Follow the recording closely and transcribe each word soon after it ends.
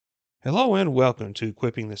Hello and welcome to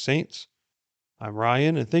Equipping the Saints. I'm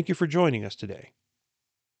Ryan and thank you for joining us today.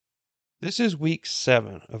 This is week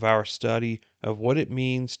 7 of our study of what it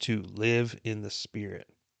means to live in the Spirit.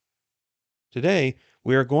 Today,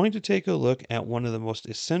 we are going to take a look at one of the most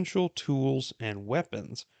essential tools and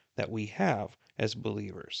weapons that we have as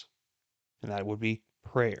believers, and that would be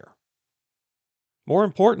prayer. More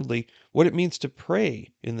importantly, what it means to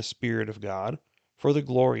pray in the Spirit of God for the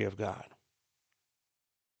glory of God.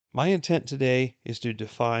 My intent today is to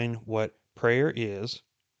define what prayer is,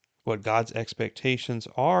 what God's expectations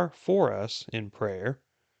are for us in prayer,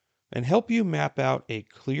 and help you map out a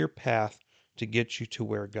clear path to get you to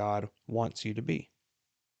where God wants you to be.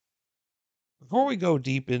 Before we go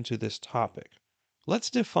deep into this topic, let's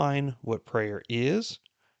define what prayer is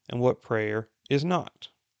and what prayer is not.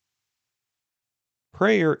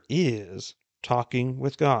 Prayer is talking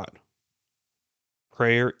with God.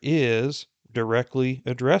 Prayer is directly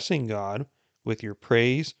addressing God with your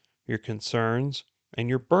praise, your concerns, and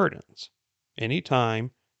your burdens,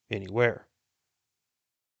 anytime, anywhere.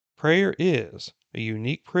 Prayer is a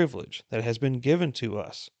unique privilege that has been given to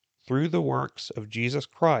us through the works of Jesus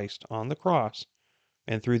Christ on the cross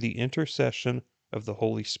and through the intercession of the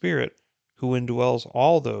Holy Spirit who indwells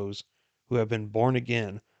all those who have been born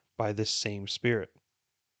again by this same Spirit.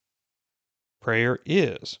 Prayer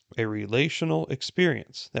is a relational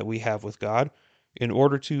experience that we have with God in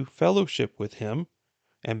order to fellowship with Him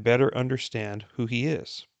and better understand who He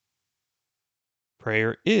is.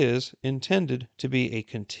 Prayer is intended to be a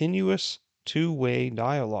continuous two-way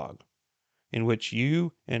dialogue in which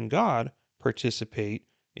you and God participate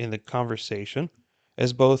in the conversation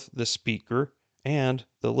as both the speaker and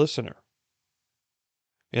the listener.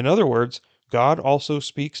 In other words, God also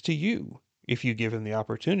speaks to you if you give Him the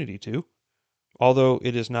opportunity to, although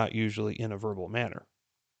it is not usually in a verbal manner.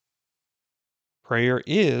 Prayer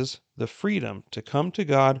is the freedom to come to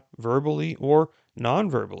God verbally or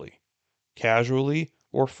non-verbally, casually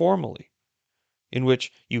or formally, in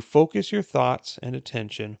which you focus your thoughts and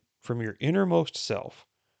attention from your innermost self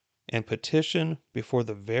and petition before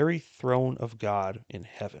the very throne of God in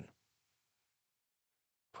heaven.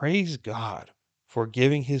 Praise God for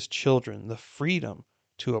giving His children the freedom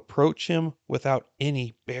to approach Him without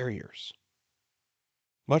any barriers.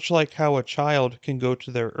 Much like how a child can go to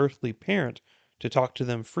their earthly parent to talk to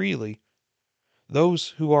them freely, those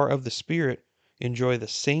who are of the Spirit enjoy the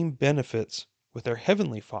same benefits with their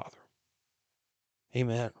Heavenly Father.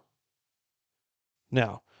 Amen.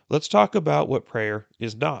 Now, let's talk about what prayer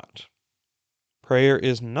is not. Prayer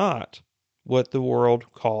is not what the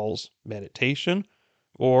world calls meditation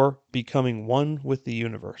or becoming one with the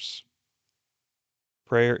universe.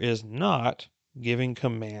 Prayer is not giving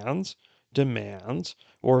commands, demands,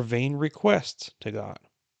 or vain requests to God.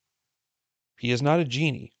 He is not a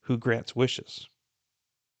genie who grants wishes.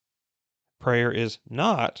 Prayer is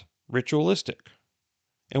not ritualistic.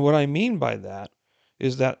 And what I mean by that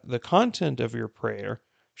is that the content of your prayer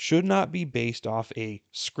should not be based off a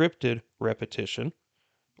scripted repetition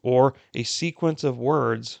or a sequence of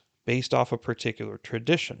words based off a particular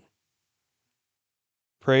tradition.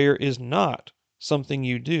 Prayer is not something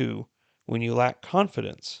you do when you lack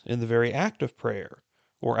confidence in the very act of prayer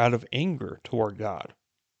or out of anger toward God.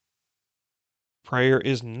 Prayer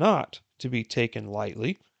is not to be taken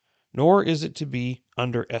lightly, nor is it to be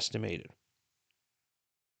underestimated.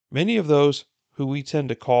 Many of those who we tend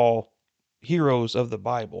to call heroes of the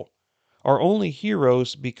Bible are only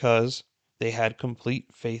heroes because they had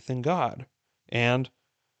complete faith in God and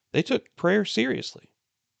they took prayer seriously.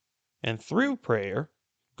 And through prayer,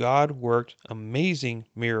 God worked amazing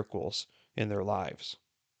miracles in their lives.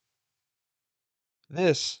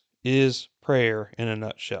 This is prayer in a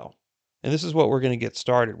nutshell. And this is what we're going to get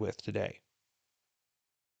started with today.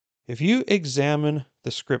 If you examine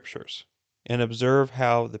the scriptures and observe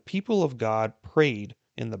how the people of God prayed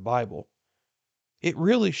in the Bible, it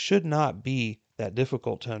really should not be that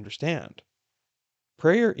difficult to understand.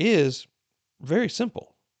 Prayer is very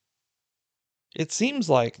simple. It seems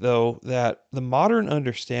like, though, that the modern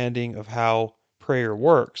understanding of how prayer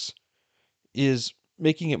works is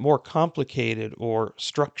making it more complicated or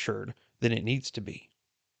structured than it needs to be.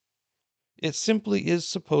 It simply is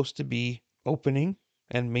supposed to be opening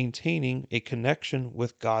and maintaining a connection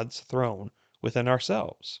with God's throne within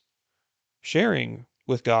ourselves, sharing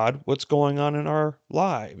with God what's going on in our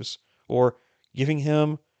lives, or giving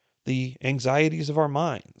Him the anxieties of our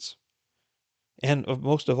minds, and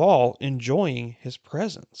most of all, enjoying His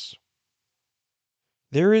presence.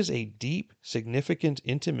 There is a deep, significant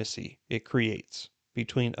intimacy it creates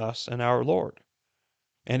between us and our Lord,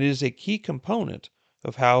 and it is a key component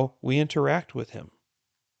of how we interact with Him.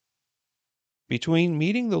 Between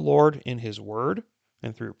meeting the Lord in His Word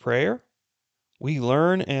and through prayer, we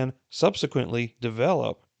learn and subsequently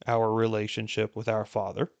develop our relationship with our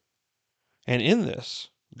Father. And in this,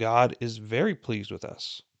 God is very pleased with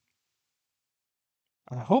us.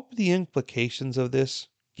 I hope the implications of this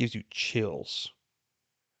gives you chills.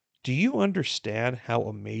 Do you understand how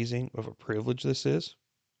amazing of a privilege this is?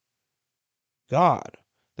 God,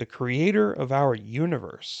 the creator of our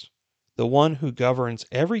universe, the one who governs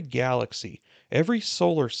every galaxy, every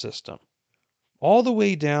solar system, all the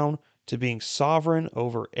way down to being sovereign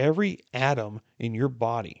over every atom in your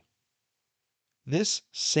body. This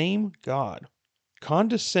same God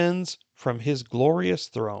condescends from his glorious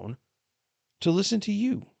throne to listen to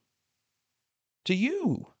you,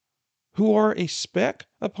 who are a speck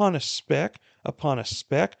upon a speck upon a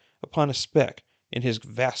speck upon a speck in his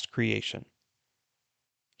vast creation.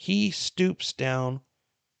 He stoops down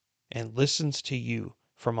and listens to you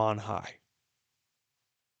from on high.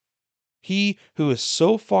 He who is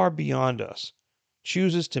so far beyond us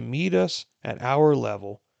chooses to meet us at our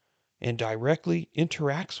level and directly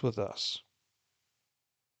interacts with us.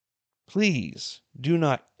 Please do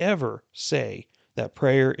not ever say that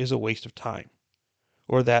prayer is a waste of time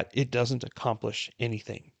or that it doesn't accomplish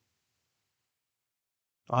anything.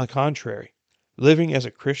 On the contrary, living as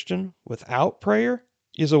a Christian without prayer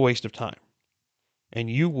is a waste of time,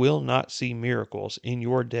 and you will not see miracles in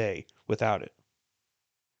your day without it.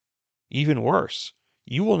 Even worse,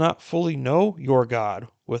 you will not fully know your God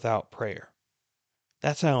without prayer.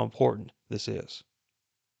 That's how important this is.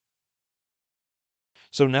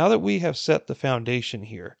 So now that we have set the foundation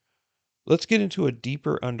here, let's get into a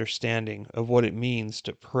deeper understanding of what it means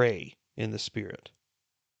to pray in the Spirit.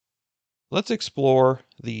 Let's explore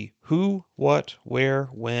the who, what, where,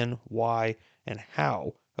 when, why, and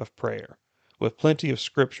how of prayer, with plenty of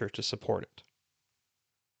scripture to support it.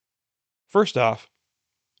 First off,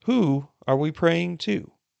 who are we praying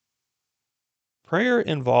to? Prayer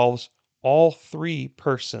involves all three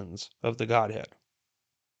persons of the Godhead.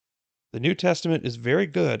 The New Testament is very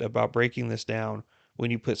good about breaking this down when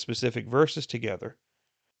you put specific verses together.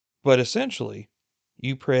 But essentially,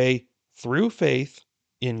 you pray through faith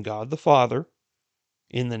in God the Father,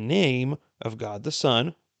 in the name of God the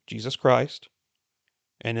Son, Jesus Christ,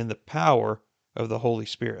 and in the power of the Holy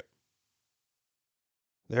Spirit.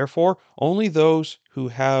 Therefore, only those who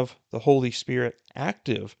have the Holy Spirit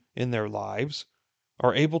active in their lives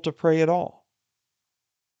are able to pray at all.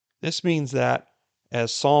 This means that,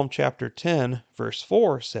 as Psalm chapter 10, verse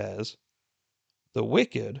 4 says, the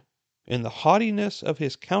wicked, in the haughtiness of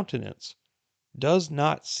his countenance, does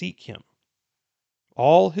not seek him.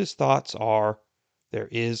 All his thoughts are, there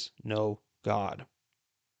is no God.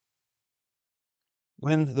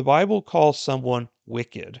 When the Bible calls someone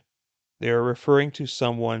wicked, they are referring to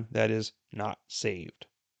someone that is not saved.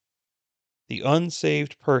 The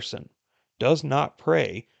unsaved person does not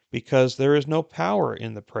pray because there is no power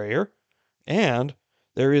in the prayer and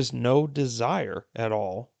there is no desire at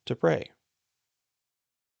all to pray.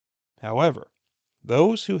 However,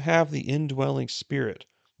 those who have the indwelling Spirit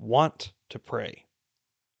want to pray.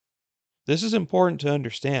 This is important to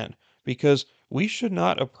understand because we should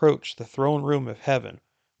not approach the throne room of heaven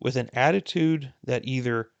with an attitude that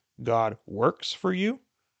either God works for you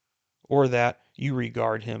or that you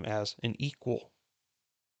regard him as an equal.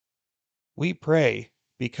 We pray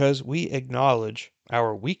because we acknowledge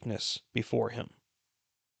our weakness before him.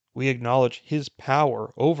 We acknowledge his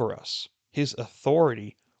power over us, his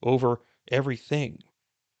authority over everything,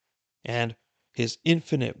 and his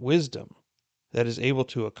infinite wisdom that is able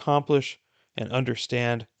to accomplish and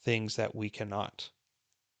understand things that we cannot.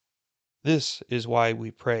 This is why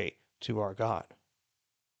we pray to our God.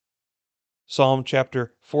 Psalm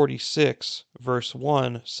chapter 46, verse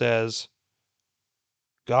 1 says,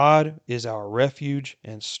 God is our refuge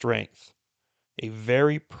and strength, a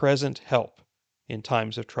very present help in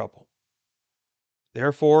times of trouble.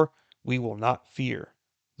 Therefore, we will not fear,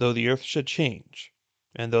 though the earth should change,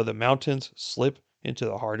 and though the mountains slip into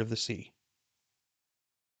the heart of the sea.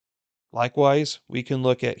 Likewise, we can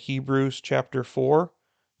look at Hebrews chapter 4,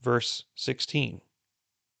 verse 16,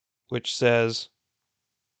 which says,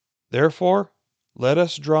 therefore, let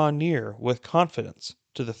us draw near with confidence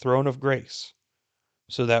to the throne of grace,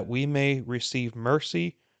 so that we may receive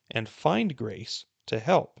mercy and find grace to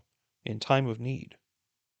help in time of need.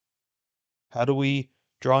 How do we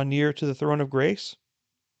draw near to the throne of grace?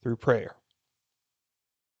 Through prayer.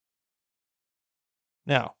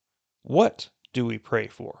 Now, what do we pray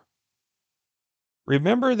for?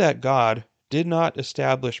 Remember that God did not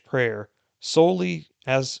establish prayer solely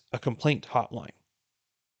as a complaint hotline.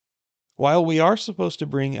 While we are supposed to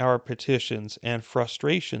bring our petitions and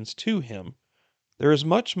frustrations to Him, there is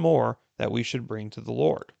much more that we should bring to the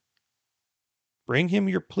Lord. Bring Him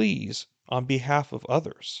your pleas on behalf of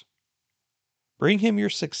others. Bring Him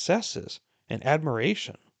your successes and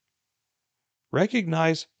admiration.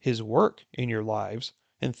 Recognize His work in your lives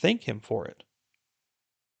and thank Him for it.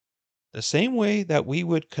 The same way that we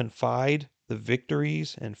would confide the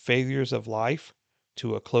victories and failures of life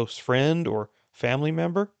to a close friend or family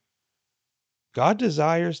member, God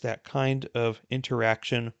desires that kind of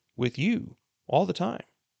interaction with you all the time.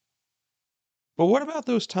 But what about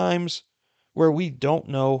those times where we don't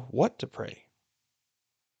know what to pray?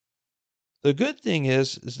 The good thing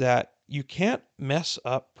is that you can't mess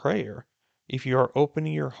up prayer if you are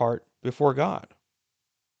opening your heart before God.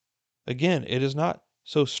 Again, it is not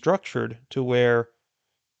so structured to where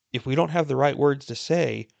if we don't have the right words to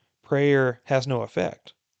say, prayer has no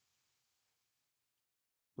effect.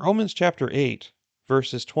 Romans chapter 8,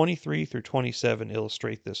 verses 23 through 27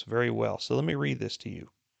 illustrate this very well. So let me read this to you.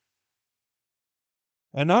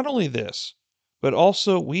 And not only this, but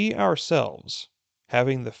also we ourselves,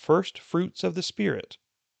 having the first fruits of the Spirit,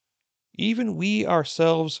 even we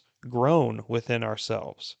ourselves groan within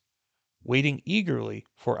ourselves, waiting eagerly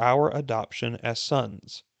for our adoption as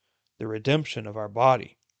sons, the redemption of our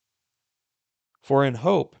body. For in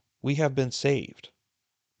hope we have been saved.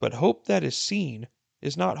 But hope that is seen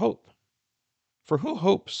is not hope. For who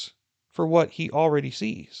hopes for what he already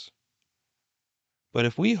sees? But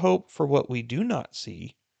if we hope for what we do not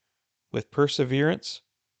see, with perseverance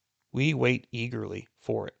we wait eagerly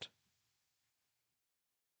for it.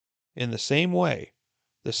 In the same way,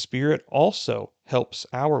 the Spirit also helps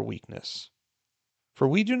our weakness. For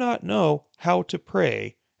we do not know how to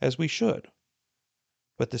pray as we should.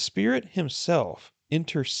 But the Spirit Himself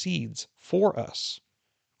intercedes for us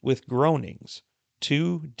with groanings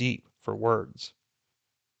too deep for words.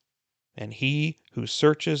 And He who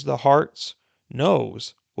searches the hearts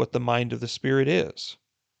knows what the mind of the Spirit is,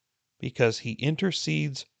 because He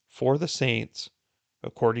intercedes for the saints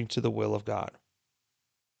according to the will of God.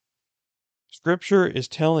 Scripture is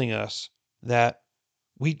telling us that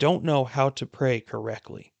we don't know how to pray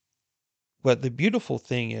correctly. But the beautiful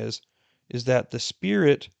thing is that the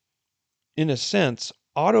Spirit, in a sense,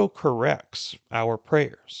 auto-corrects our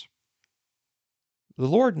prayers. The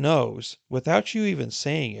Lord knows, without you even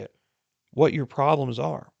saying it, what your problems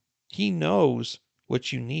are. He knows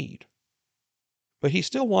what you need. But He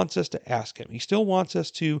still wants us to ask Him. He still wants us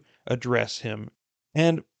to address Him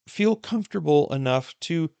and feel comfortable enough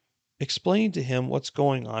to explain to Him what's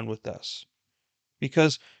going on with us.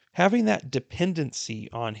 Because having that dependency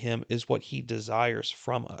on Him is what He desires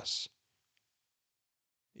from us.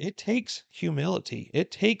 It takes humility. It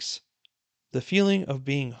takes the feeling of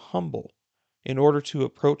being humble in order to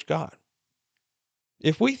approach God.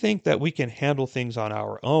 If we think that we can handle things on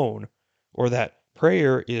our own, or that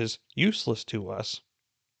prayer is useless to us,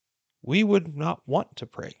 we would not want to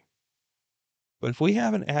pray. But if we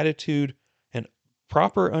have an attitude and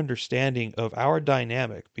proper understanding of our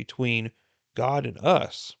dynamic between God and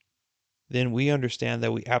us, then we understand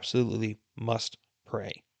that we absolutely must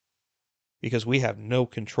pray because we have no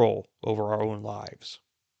control over our own lives.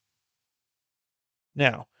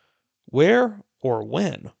 Now, where or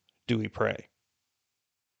when do we pray?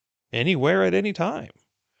 Anywhere at any time.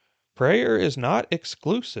 Prayer is not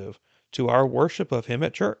exclusive to our worship of Him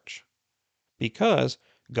at church because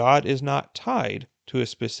God is not tied to a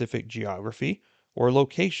specific geography or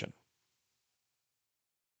location.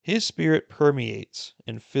 His Spirit permeates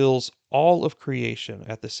and fills all of creation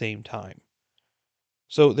at the same time.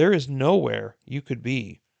 So there is nowhere you could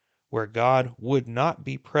be where God would not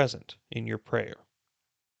be present in your prayer.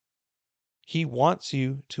 He wants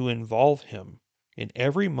you to involve Him in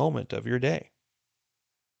every moment of your day.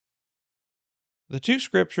 The two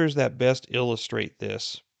scriptures that best illustrate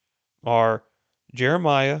this are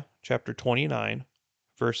Jeremiah chapter 29,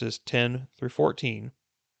 verses 10 through 14,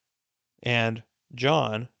 and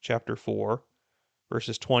John chapter 4,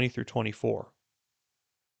 verses 20 through 24.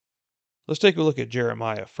 Let's take a look at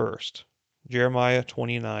Jeremiah first. Jeremiah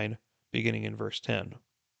 29, beginning in verse 10.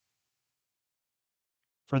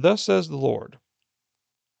 For thus says the Lord,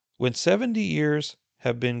 when 70 years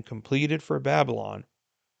have been completed for Babylon,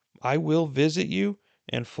 I will visit you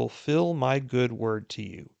and fulfill my good word to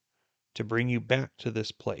you, to bring you back to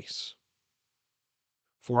this place.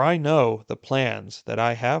 For I know the plans that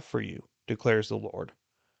I have for you, declares the Lord,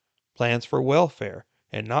 plans for welfare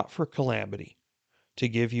and not for calamity, to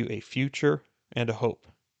give you a future and a hope.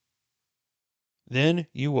 Then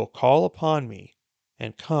you will call upon me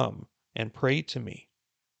and come and pray to me,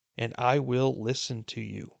 and I will listen to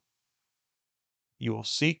you. You will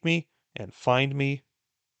seek me and find me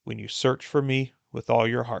when you search for me with all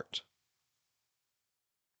your heart.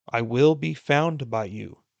 I will be found by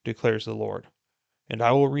you, declares the Lord, and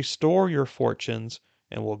I will restore your fortunes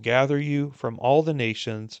and will gather you from all the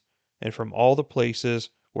nations and from all the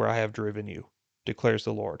places where I have driven you, declares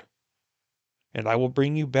the Lord. And I will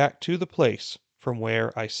bring you back to the place from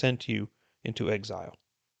where I sent you into exile.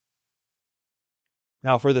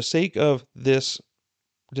 Now, for the sake of this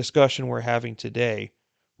discussion we're having today,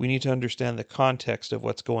 we need to understand the context of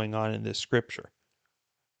what's going on in this scripture.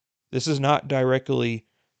 This is not directly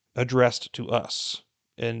addressed to us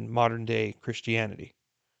in modern day Christianity.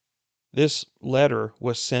 This letter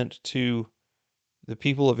was sent to the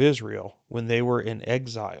people of Israel when they were in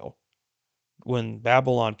exile, when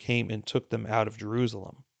Babylon came and took them out of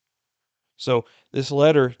Jerusalem. So this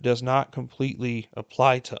letter does not completely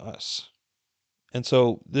apply to us. And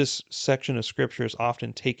so this section of scripture is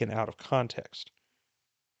often taken out of context.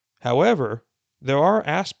 However, there are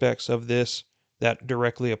aspects of this that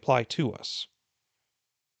directly apply to us.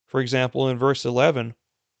 For example, in verse 11,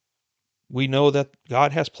 we know that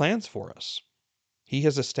God has plans for us. He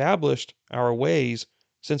has established our ways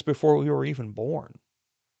since before we were even born.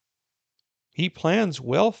 He plans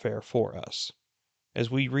welfare for us,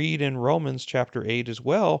 as we read in Romans chapter 8 as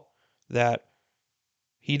well, that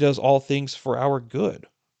He does all things for our good.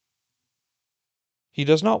 He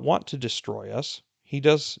does not want to destroy us. He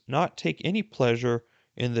does not take any pleasure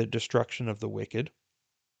in the destruction of the wicked.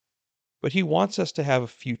 But He wants us to have a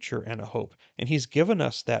future and a hope. And He's given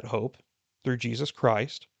us that hope through Jesus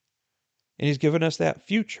Christ. And He's given us that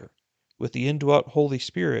future with the indwelt Holy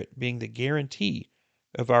Spirit being the guarantee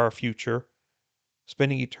of our future,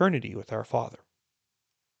 spending eternity with our Father.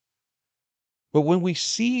 But when we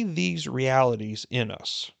see these realities in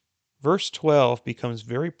us, verse 12 becomes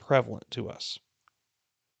very prevalent to us.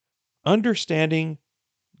 Understanding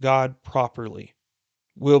God properly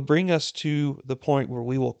will bring us to the point where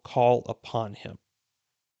we will call upon Him.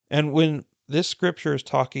 And when this scripture is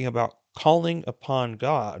talking about calling upon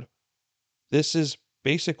God, this is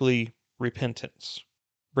basically repentance,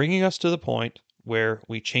 bringing us to the point where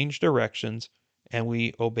we change directions and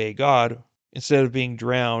we obey God instead of being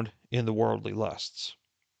drowned in the worldly lusts.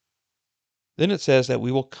 Then it says that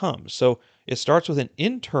we will come. So it starts with an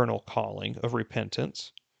internal calling of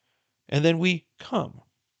repentance, and then we come.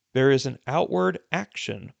 There is an outward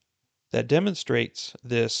action that demonstrates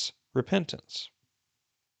this repentance.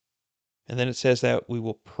 And then it says that we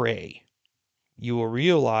will pray. You will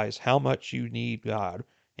realize how much you need God,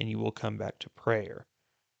 and you will come back to prayer.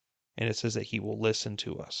 And it says that He will listen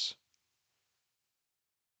to us.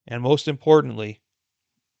 And most importantly,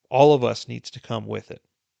 all of us needs to come with it.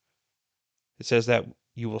 It says that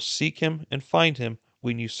you will seek Him and find Him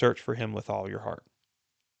when you search for Him with all your heart.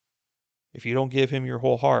 If you don't give Him your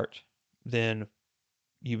whole heart, then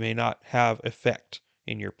you may not have effect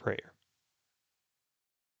in your prayer.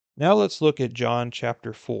 Now let's look at John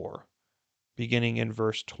chapter 4, beginning in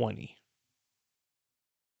verse 20.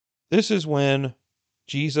 This is when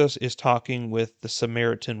Jesus is talking with the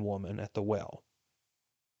Samaritan woman at the well.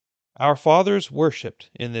 Our fathers worshipped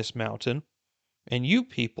in this mountain, and you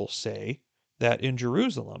people say that in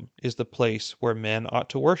Jerusalem is the place where men ought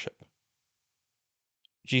to worship.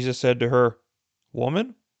 Jesus said to her,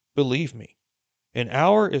 Woman, believe me, an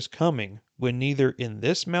hour is coming when neither in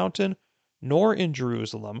this mountain nor in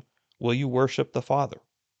Jerusalem will you worship the Father.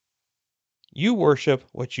 You worship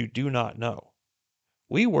what you do not know.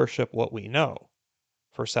 We worship what we know,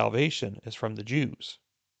 for salvation is from the Jews.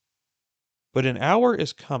 But an hour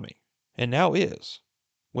is coming, and now is,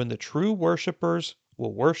 when the true worshippers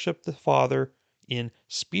will worship the Father in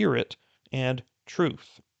spirit and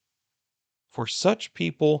truth. For such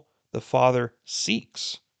people the Father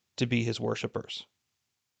seeks to be His worshippers.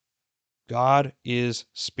 God is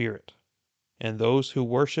spirit, and those who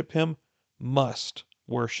worship Him must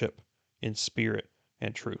worship in spirit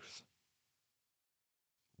and truth.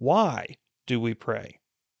 Why do we pray?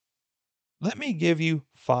 Let me give you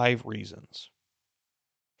 5 reasons.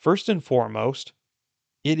 First and foremost,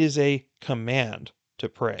 it is a command to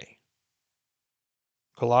pray.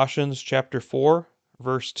 Colossians chapter 4,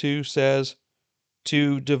 verse 2 says,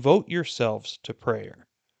 to devote yourselves to prayer,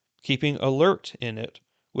 keeping alert in it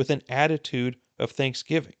with an attitude of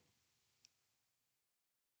thanksgiving.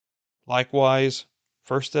 Likewise,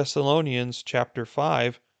 1 Thessalonians chapter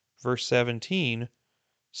 5, verse 17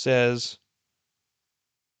 says,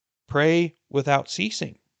 pray without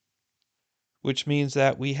ceasing, which means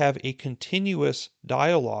that we have a continuous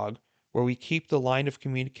dialogue where we keep the line of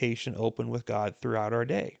communication open with God throughout our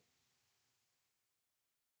day.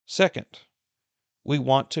 Second, we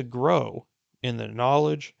want to grow in the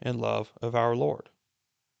knowledge and love of our Lord.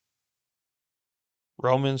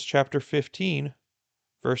 Romans chapter 15,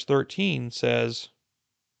 verse 13 says,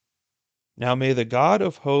 "Now may the God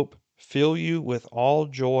of hope fill you with all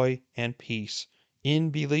joy and peace in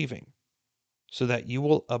believing, so that you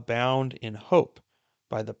will abound in hope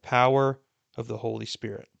by the power of the Holy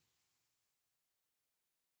Spirit."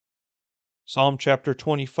 Psalm chapter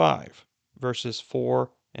 25, verses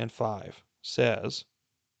 4 and 5 says,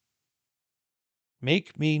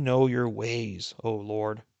 "Make me know your ways, O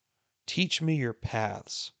Lord. Teach me your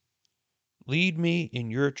paths. Lead me in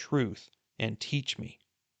your truth and teach me.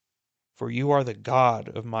 For you are the God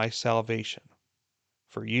of my salvation.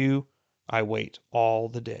 For you I wait all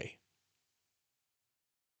the day."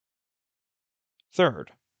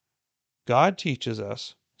 Third, God teaches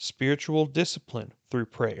us spiritual discipline through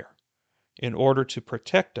prayer in order to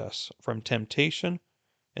protect us from temptation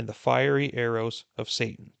and the fiery arrows of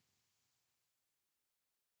Satan.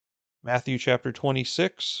 Matthew chapter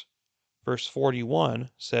 26, verse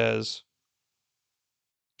 41 says,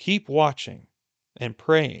 "Keep watching and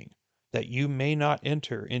praying that you may not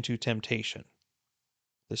enter into temptation.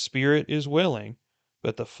 The spirit is willing,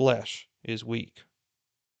 but the flesh is weak."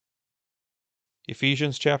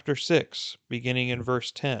 Ephesians chapter 6, beginning in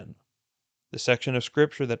verse 10, the section of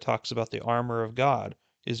scripture that talks about the armor of God,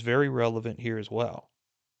 is very relevant here as well.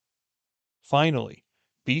 Finally,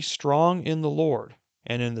 be strong in the Lord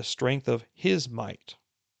and in the strength of his might.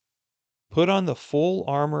 Put on the full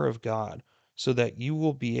armor of God so that you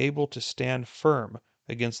will be able to stand firm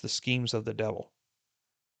against the schemes of the devil.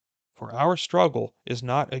 For our struggle is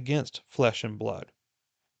not against flesh and blood,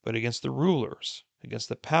 but against the rulers, against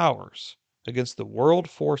the powers, against the world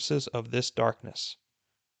forces of this darkness,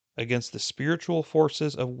 against the spiritual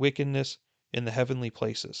forces of wickedness in the heavenly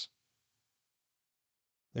places.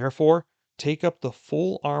 Therefore, take up the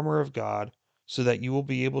full armor of God so that you will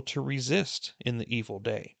be able to resist in the evil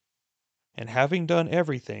day, and having done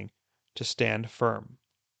everything, to stand firm.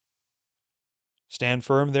 Stand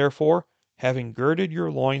firm, therefore, having girded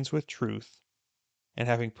your loins with truth, and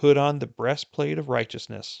having put on the breastplate of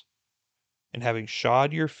righteousness, and having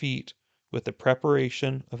shod your feet with the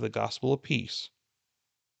preparation of the gospel of peace.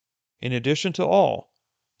 In addition to all,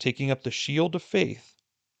 taking up the shield of faith,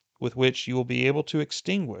 with which you will be able to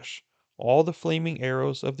extinguish all the flaming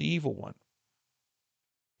arrows of the evil one,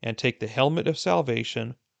 and take the helmet of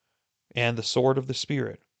salvation and the sword of the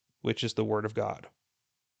Spirit, which is the Word of God.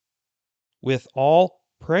 With all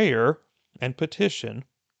prayer and petition,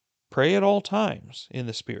 pray at all times in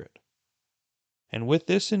the Spirit. And with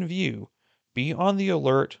this in view, be on the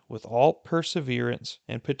alert with all perseverance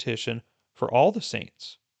and petition for all the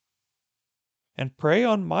saints. And pray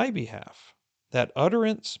on my behalf, that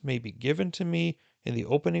utterance may be given to me in the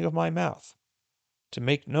opening of my mouth, to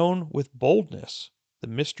make known with boldness the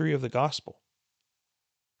mystery of the gospel,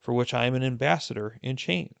 for which I am an ambassador in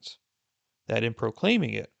chains, that in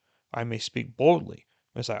proclaiming it I may speak boldly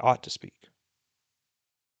as I ought to speak.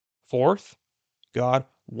 Fourth, God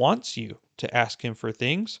wants you to ask him for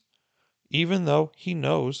things, even though he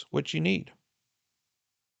knows what you need.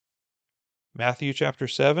 Matthew chapter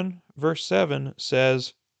 7, verse 7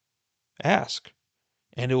 says, "Ask,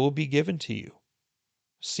 and it will be given to you.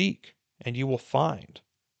 Seek, and you will find.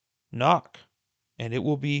 Knock, and it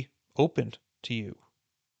will be opened to you."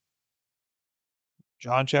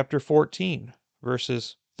 John chapter 14,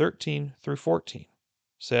 verses 13 through 14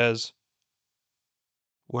 says,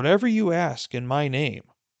 "Whatever you ask in my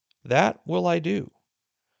name, that will I do,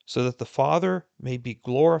 so that the Father may be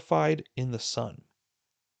glorified in the Son.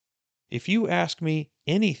 If you ask me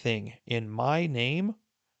anything in my name,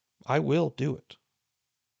 I will do it."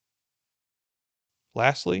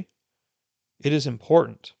 Lastly, it is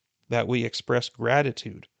important that we express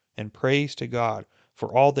gratitude and praise to God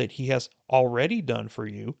for all that he has already done for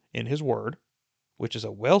you in his word, which is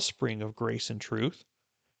a wellspring of grace and truth,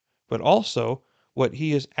 but also what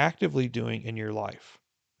he is actively doing in your life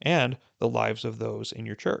and the lives of those in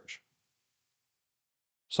your church.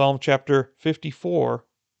 Psalm chapter 54,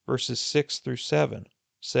 verses 6 through 7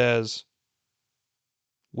 says,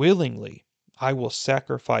 "Willingly I will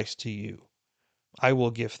sacrifice to you. I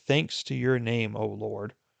will give thanks to your name, O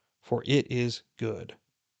Lord, for it is good.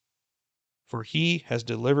 For he has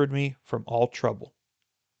delivered me from all trouble,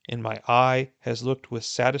 and my eye has looked with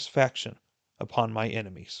satisfaction upon my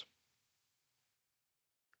enemies."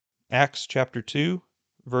 Acts chapter 2,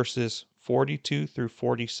 verses 42 through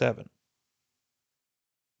 47.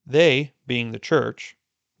 They, being the church,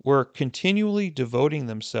 were continually devoting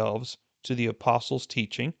themselves to the apostles'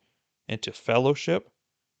 teaching, and to fellowship,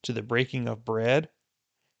 to the breaking of bread,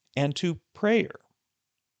 and to prayer.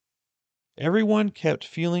 Everyone kept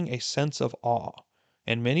feeling a sense of awe,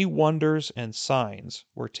 and many wonders and signs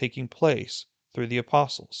were taking place through the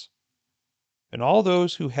apostles. And all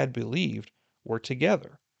those who had believed were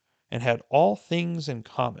together and had all things in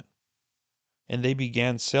common. And they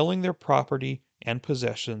began selling their property and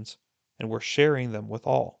possessions and were sharing them with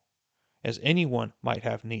all, as anyone might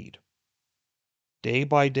have need. Day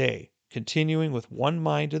by day, continuing with one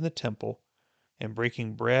mind in the temple and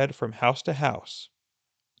breaking bread from house to house,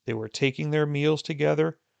 they were taking their meals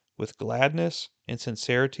together with gladness and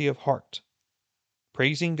sincerity of heart,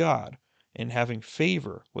 praising God and having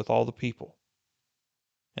favor with all the people.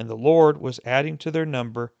 And the Lord was adding to their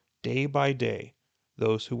number day by day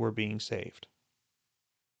those who were being saved.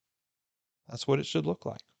 That's what it should look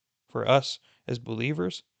like for us as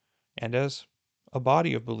believers and as a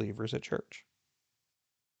body of believers at church.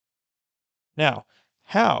 Now,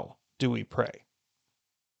 how do we pray?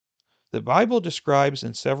 The Bible describes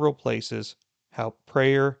in several places how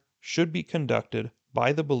prayer should be conducted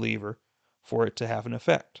by the believer for it to have an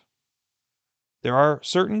effect. There are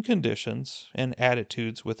certain conditions and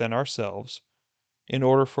attitudes within ourselves in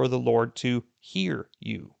order for the Lord to hear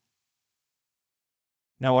you.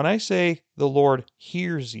 Now, when I say the Lord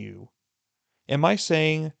hears you, am I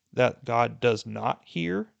saying that God does not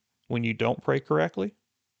hear when you don't pray correctly?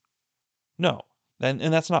 No, and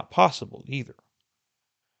that's not possible either.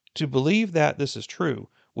 To believe that this is true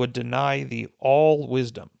would deny the all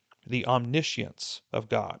wisdom, the omniscience of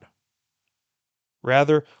God.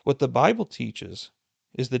 Rather, what the Bible teaches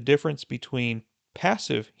is the difference between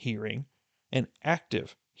passive hearing and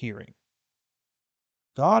active hearing.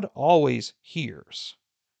 God always hears,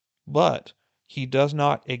 but he does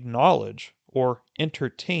not acknowledge or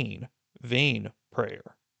entertain vain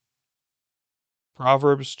prayer.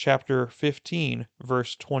 Proverbs chapter 15,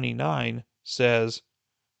 verse 29 says,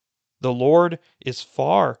 "The Lord is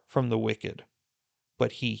far from the wicked,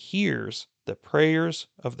 but he hears the prayers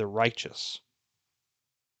of the righteous."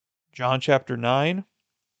 John chapter 9,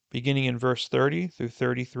 beginning in verse 30 through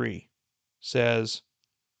 33, says,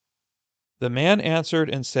 "The man answered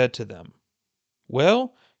and said to them,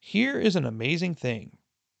 'Well, here is an amazing thing,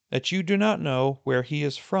 that you do not know where he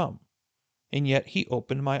is from, and yet he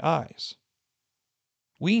opened my eyes.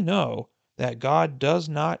 We know that God does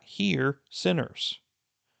not hear sinners,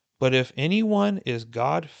 but if anyone is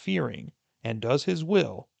God-fearing and does his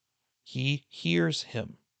will, he hears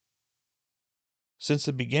him. Since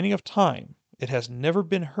the beginning of time, it has never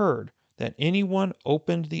been heard that anyone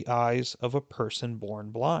opened the eyes of a person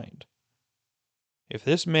born blind. If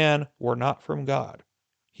this man were not from God,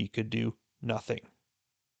 he could do nothing.'"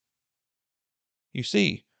 You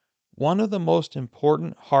see, one of the most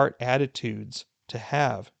important heart attitudes to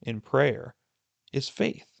have in prayer is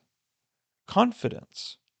faith,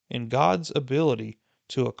 confidence in God's ability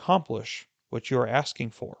to accomplish what you are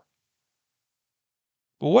asking for.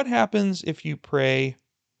 But what happens if you pray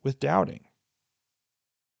with doubting?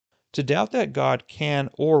 To doubt that God can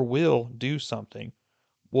or will do something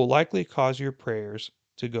will likely cause your prayers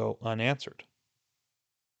to go unanswered.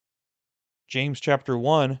 James chapter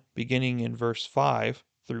 1, beginning in verse 5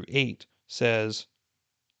 through 8, says,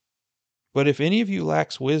 "But if any of you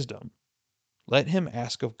lacks wisdom, let him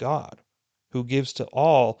ask of God, who gives to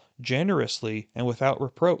all generously and without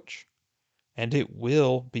reproach, and it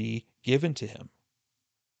will be given to him.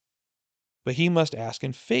 But he must ask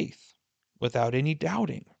in faith, without any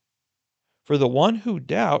doubting. For the one who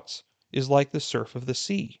doubts is like the surf of the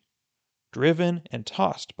sea, driven and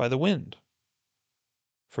tossed by the wind.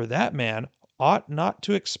 For that man ought not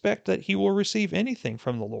to expect that he will receive anything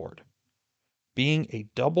from the Lord, being a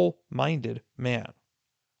double-minded man,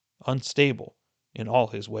 unstable in all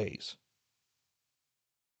his ways."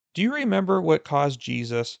 Do you remember what caused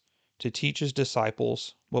Jesus to teach his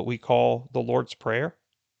disciples what we call the Lord's Prayer?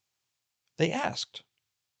 They asked.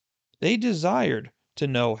 They desired to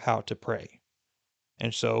know how to pray.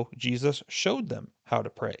 And so Jesus showed them how to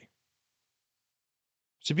pray.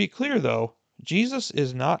 To be clear, though, Jesus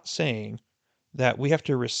is not saying that we have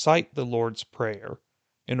to recite the Lord's Prayer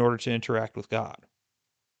in order to interact with God.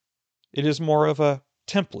 It is more of a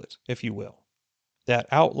template, if you will, that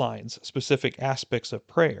outlines specific aspects of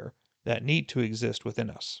prayer that need to exist within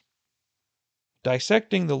us.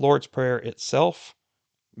 Dissecting the Lord's Prayer itself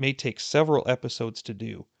may take several episodes to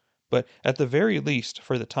do, but at the very least,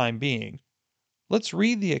 for the time being, let's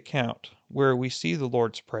read the account where we see the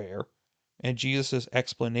Lord's Prayer and Jesus'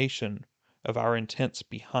 explanation of our intents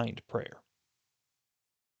behind prayer.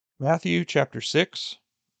 Matthew chapter 6,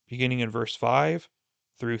 beginning in verse 5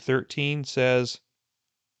 through 13 says,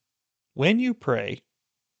 "When you pray,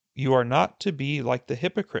 you are not to be like the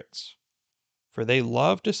hypocrites, for they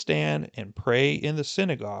love to stand and pray in the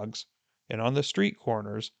synagogues and on the street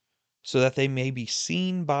corners, so that they may be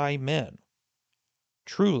seen by men.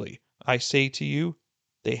 Truly, I say to you,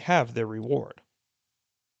 they have their reward.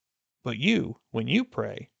 But you, when you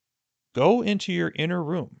pray, go into your inner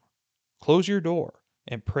room, close your door,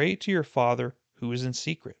 and pray to your Father who is in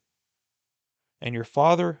secret. And your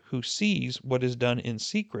Father who sees what is done in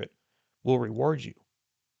secret will reward you.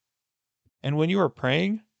 And when you are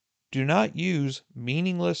praying, do not use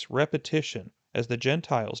meaningless repetition as the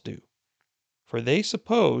Gentiles do, for they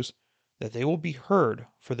suppose that they will be heard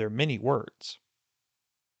for their many words.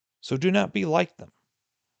 So do not be like them,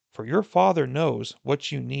 for your Father knows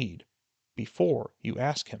what you need before you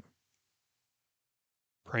ask Him.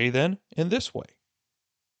 Pray then in this way: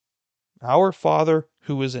 Our Father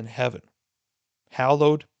who is in heaven,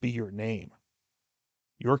 hallowed be your name.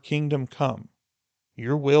 Your kingdom come,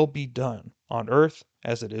 your will be done on earth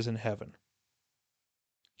as it is in heaven.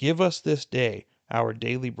 Give us this day our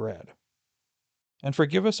daily bread, and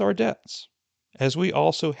forgive us our debts, as we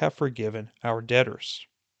also have forgiven our debtors.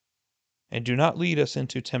 And do not lead us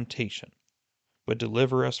into temptation, but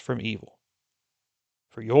deliver us from evil.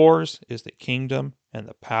 For yours is the kingdom and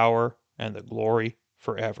the power and the glory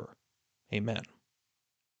forever. Amen.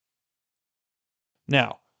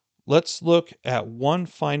 Now, let's look at one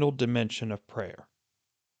final dimension of prayer.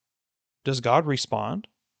 Does God respond?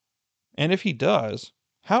 And if He does,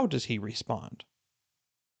 how does He respond?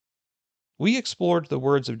 We explored the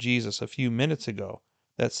words of Jesus a few minutes ago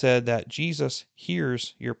that said that Jesus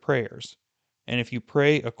hears your prayers, and if you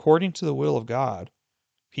pray according to the will of God,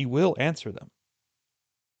 He will answer them.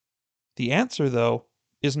 The answer, though,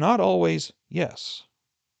 is not always yes.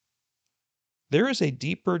 There is a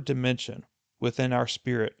deeper dimension within our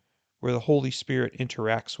spirit where the Holy Spirit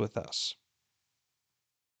interacts with us.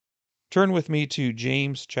 Turn with me to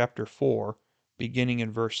James chapter 4, beginning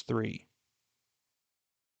in verse 3.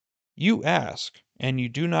 You ask, and you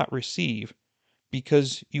do not receive,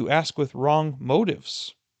 because you ask with wrong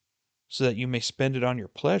motives, so that you may spend it on your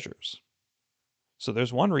pleasures. So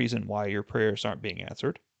there's one reason why your prayers aren't being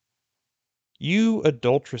answered. You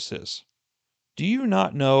adulteresses, do you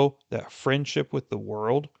not know that friendship with the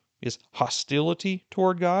world is hostility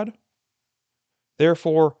toward God?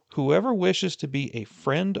 Therefore, whoever wishes to be a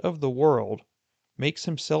friend of the world makes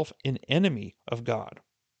himself an enemy of God.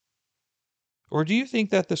 Or do you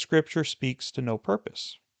think that the Scripture speaks to no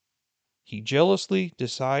purpose? He jealously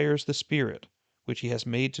desires the Spirit which He has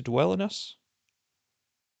made to dwell in us.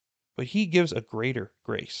 But He gives a greater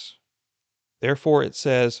grace. Therefore it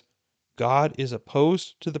says, God is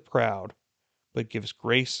opposed to the proud, but gives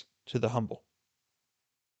grace to the humble.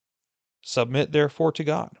 Submit therefore to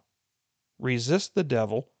God. Resist the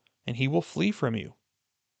devil, and he will flee from you.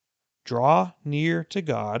 Draw near to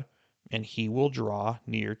God, and He will draw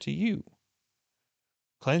near to you.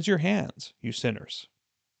 Cleanse your hands, you sinners,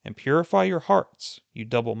 and purify your hearts, you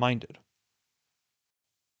double-minded.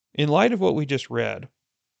 In light of what we just read,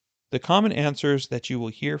 the common answers that you will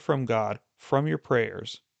hear from God from your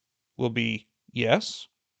prayers will be yes,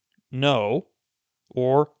 no,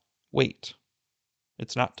 or wait.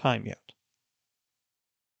 It's not time yet.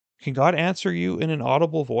 Can God answer you in an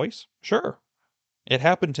audible voice? Sure. It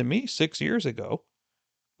happened to me 6 years ago,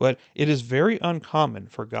 but it is very uncommon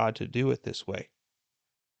for God to do it this way.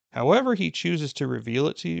 However He chooses to reveal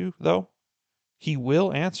it to you, though, He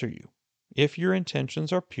will answer you if your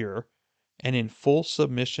intentions are pure and in full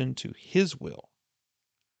submission to His will.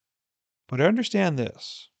 But understand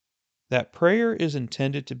this, that prayer is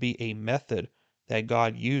intended to be a method that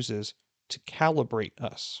God uses to calibrate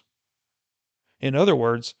us. In other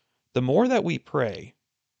words, the more that we pray,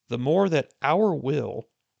 the more that our will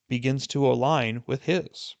begins to align with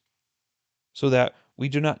His, so that we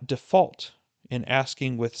do not default in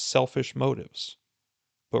asking with selfish motives,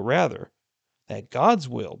 but rather that God's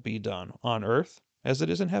will be done on earth as it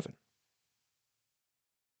is in heaven.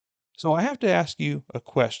 So I have to ask you a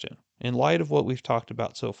question in light of what we've talked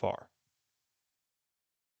about so far.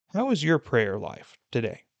 How is your prayer life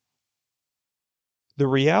today? The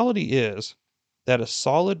reality is that a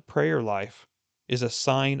solid prayer life is a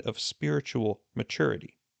sign of spiritual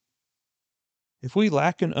maturity. If we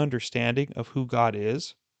lack an understanding of who God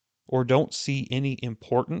is, or don't see any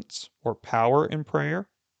importance or power in prayer,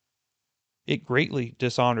 it greatly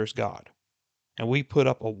dishonors God, and we put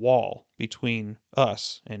up a wall between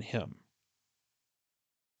us and Him.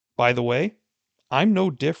 By the way, I'm no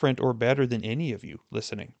different or better than any of you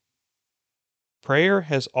listening. Prayer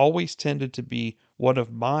has always tended to be one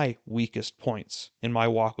of my weakest points in my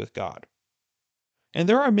walk with God. And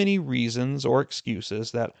there are many reasons or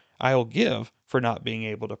excuses that I'll give for not being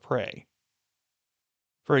able to pray.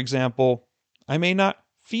 For example, I may not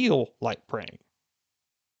feel like praying,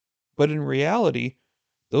 but in reality,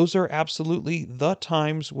 those are absolutely the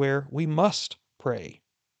times where we must pray.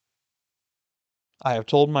 I have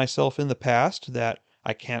told myself in the past that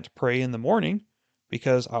I can't pray in the morning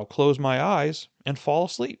because I'll close my eyes and fall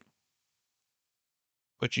asleep.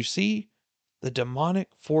 But you see, the demonic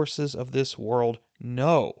forces of this world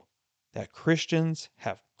know that Christians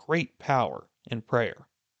have great power in prayer.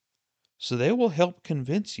 So they will help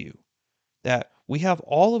convince you that we have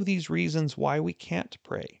all of these reasons why we can't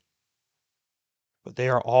pray. But they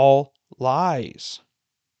are all lies.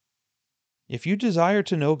 If you desire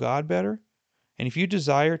to know God better, and if you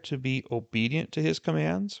desire to be obedient to his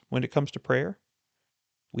commands when it comes to prayer,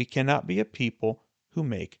 we cannot be a people who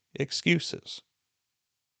make excuses.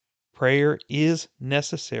 Prayer is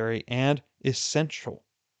necessary and essential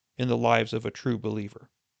in the lives of a true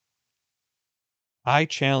believer. I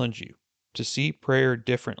challenge you to see prayer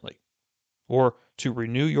differently, or to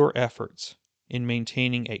renew your efforts in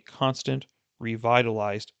maintaining a constant,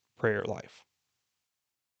 revitalized prayer life.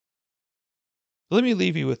 Let me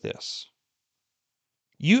leave you with this.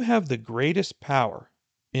 You have the greatest power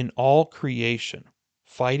in all creation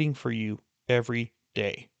fighting for you every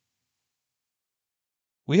day.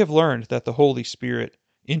 We have learned that the Holy Spirit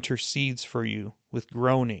intercedes for you with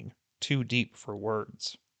groaning too deep for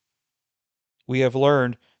words. We have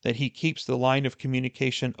learned that He keeps the line of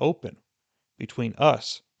communication open between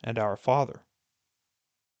us and our Father.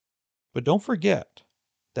 But don't forget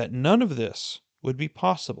that none of this would be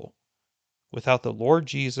possible without the Lord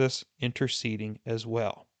Jesus interceding as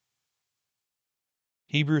well.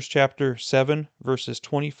 Hebrews chapter 7, verses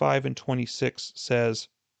 25 and 26 says,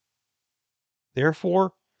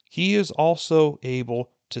 "Therefore he is also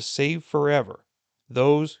able to save forever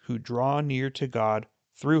those who draw near to God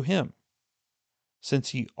through him, since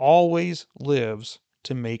he always lives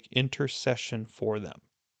to make intercession for them."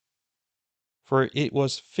 For it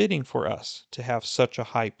was fitting for us to have such a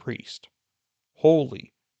high priest,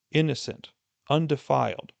 holy, innocent,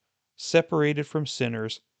 undefiled, separated from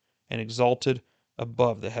sinners, and exalted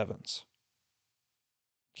above the heavens.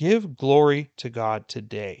 Give glory to God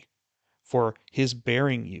today for his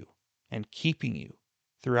bearing you and keeping you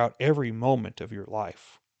throughout every moment of your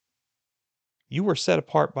life. You were set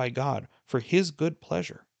apart by God for his good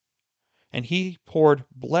pleasure, and he poured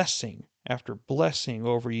blessing after blessing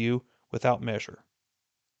over you without measure.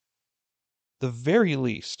 The very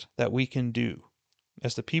least that we can do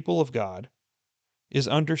as the people of God is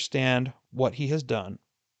understand what he has done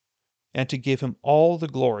and to give him all the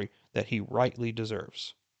glory that he rightly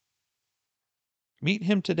deserves. Meet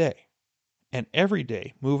him today and every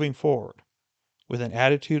day moving forward with an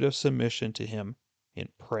attitude of submission to him in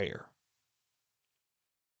prayer.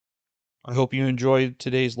 I hope you enjoyed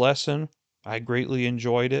today's lesson. I greatly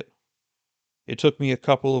enjoyed it. It took me a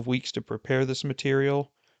couple of weeks to prepare this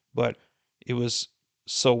material, but it was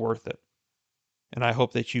so worth it. And I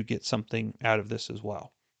hope that you get something out of this as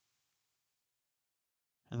well.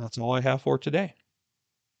 And that's all I have for today.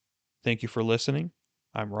 Thank you for listening.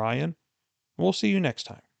 I'm Ryan, and we'll see you next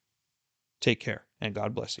time. Take care, and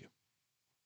God bless you.